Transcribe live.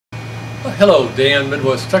Hello, Dan,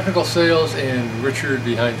 Midwest Technical Sales, and Richard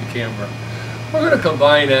behind the camera. We're going to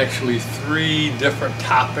combine actually three different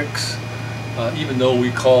topics, even though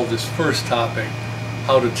we call this first topic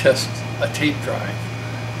how to test a tape drive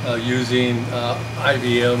using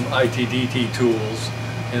IBM ITDT tools.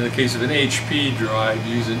 In the case of an HP drive,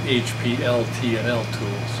 using HP LT&L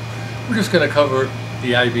tools. We're just going to cover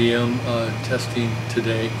the IBM testing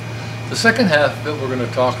today. The second half of it, we're going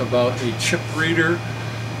to talk about a chip reader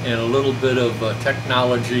and a little bit of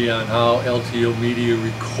technology on how LTO media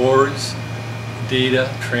records data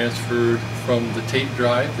transferred from the tape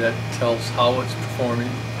drive that tells how it's performing.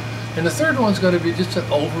 And the third one's going to be just an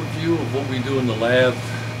overview of what we do in the lab,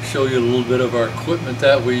 show you a little bit of our equipment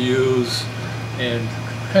that we use, and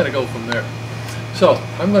kind of go from there. So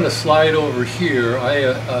I'm going to slide over here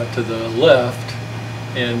to the left,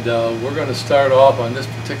 and we're going to start off on this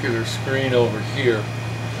particular screen over here.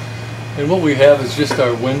 And what we have is just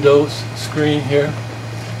our Windows screen here.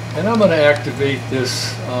 And I'm going to activate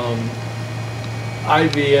this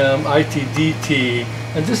IBM ITDT,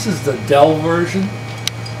 and this is the DELL version.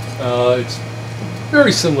 It's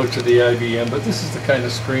very similar to the IBM, but this is the kind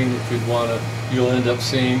of screen that you'll end up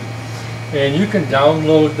seeing. And you can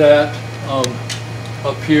download that.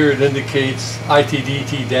 Up here it indicates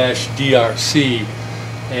ITDT-DRC,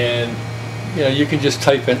 and you can just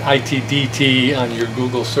type in ITDT on your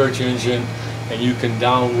Google search engine and you can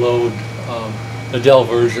download the DELL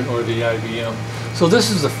version or the IBM. So this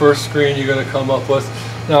is the first screen you're going to come up with.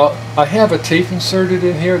 Now I have a tape inserted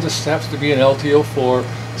in here. This happens to be an LTO4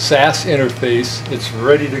 SAS interface. It's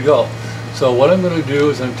ready to go. So what I'm going to do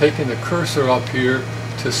is I'm taking the cursor up here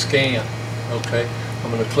to scan. Okay,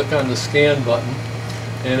 I'm going to click on the scan button,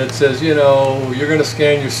 and it says, you're going to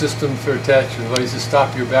scan your system for attached devices.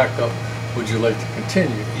 Stop your backup. Would you like to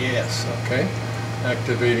continue? Yes. Okay.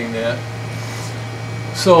 Activating that.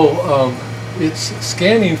 So it's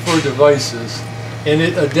scanning for devices, and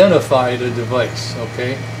it identified a device.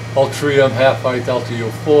 Okay. Ultrium, half-height,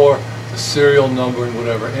 LTO4, the serial number, and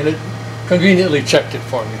whatever. And it conveniently checked it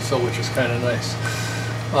for me, so which is kind of nice.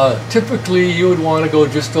 Typically, you would want to go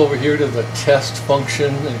just over here to the test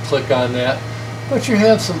function and click on that. But you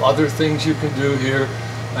have some other things you can do here.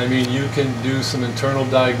 I mean, you can do some internal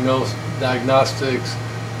diagnostics,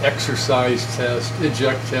 exercise test,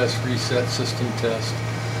 eject test, reset system test.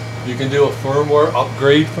 You can do a firmware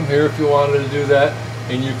upgrade from here if you wanted to do that,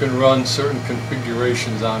 and you can run certain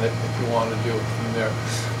configurations on it if you want to do it from there.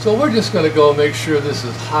 So we're just going to go make sure this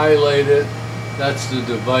is highlighted. That's the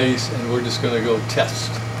device, and we're just going to go test.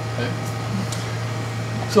 Okay?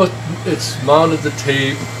 So it's mounted the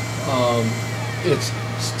tape. It's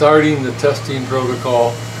starting the testing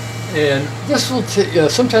protocol, and this will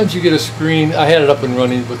sometimes you get a screen. I had it up and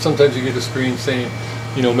running, but sometimes you get a screen saying,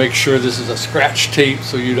 make sure this is a scratch tape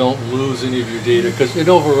so you don't lose any of your data, because it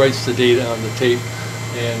overwrites the data on the tape.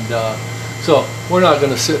 And so we're not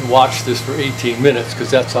going to sit and watch this for 18 minutes because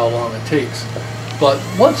that's how long it takes. But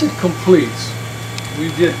once it completes, we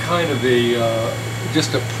did kind of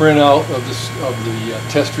just a printout of the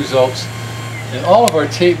test results. And all of our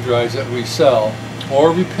tape drives that we sell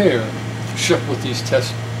or repair ship with these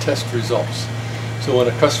test results. So when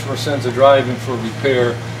a customer sends a drive in for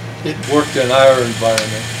repair, it worked in our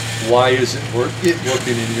environment. Why is it working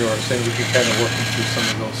in yours? And we can kind of work through some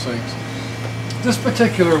of those things. This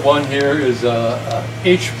particular one here is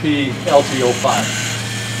HP LTO5.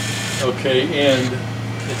 Okay, and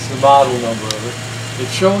it's the model number of it. It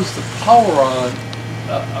shows the power on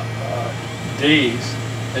days.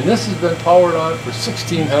 And this has been powered on for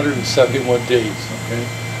 1,671 days, okay?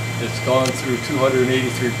 It's gone through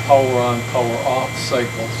 283 power on, power off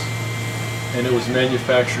cycles, and it was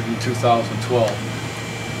manufactured in 2012.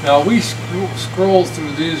 Now we scroll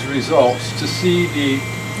through these results to see the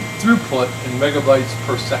throughput in megabytes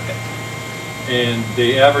per second. And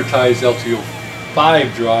they advertise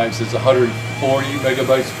LTO5 drives as 140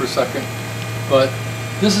 megabytes per second, but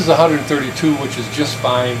this is 132, which is just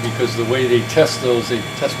fine, because the way they test those, they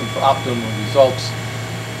test them for optimum results.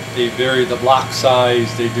 They vary the block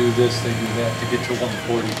size, they do this, they do that to get to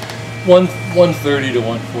 140. 130 to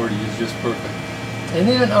 140 is just perfect. And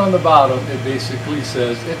then on the bottom, it basically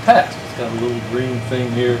says it passed. It's got a little green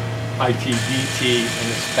thing here, ITDT, and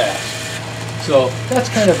it's passed. So that's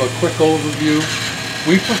kind of a quick overview.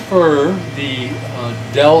 We prefer the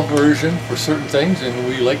DELL version for certain things, and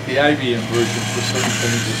we like the IBM version for certain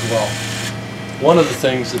things as well. One of the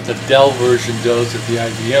things that the DELL version does that the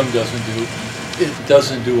IBM doesn't do, it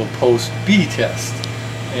doesn't do a post-B test.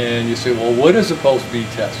 And you say, well, what is a post-B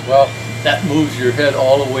test? Well, that moves your head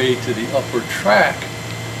all the way to the upper track.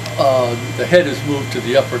 The head is moved to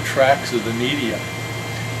the upper tracks of the media.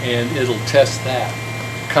 and it'll test that.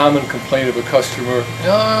 Common complaint of a customer,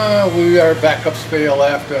 our backups fail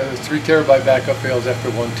after 3 terabyte backup fails after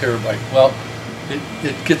 1 terabyte. Well,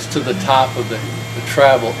 it gets to the top of the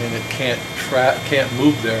travel and it can't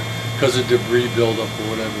move there because of debris buildup or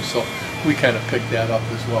whatever. So we kind of pick that up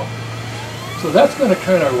as well. So that's going to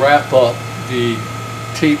kind of wrap up the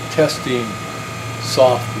tape testing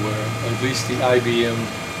software, at least the IBM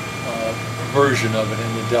version of it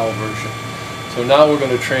and the DELL version. So now we're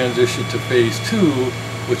going to transition to phase 2,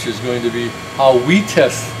 which is going to be how we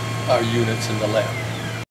test our units in the lab.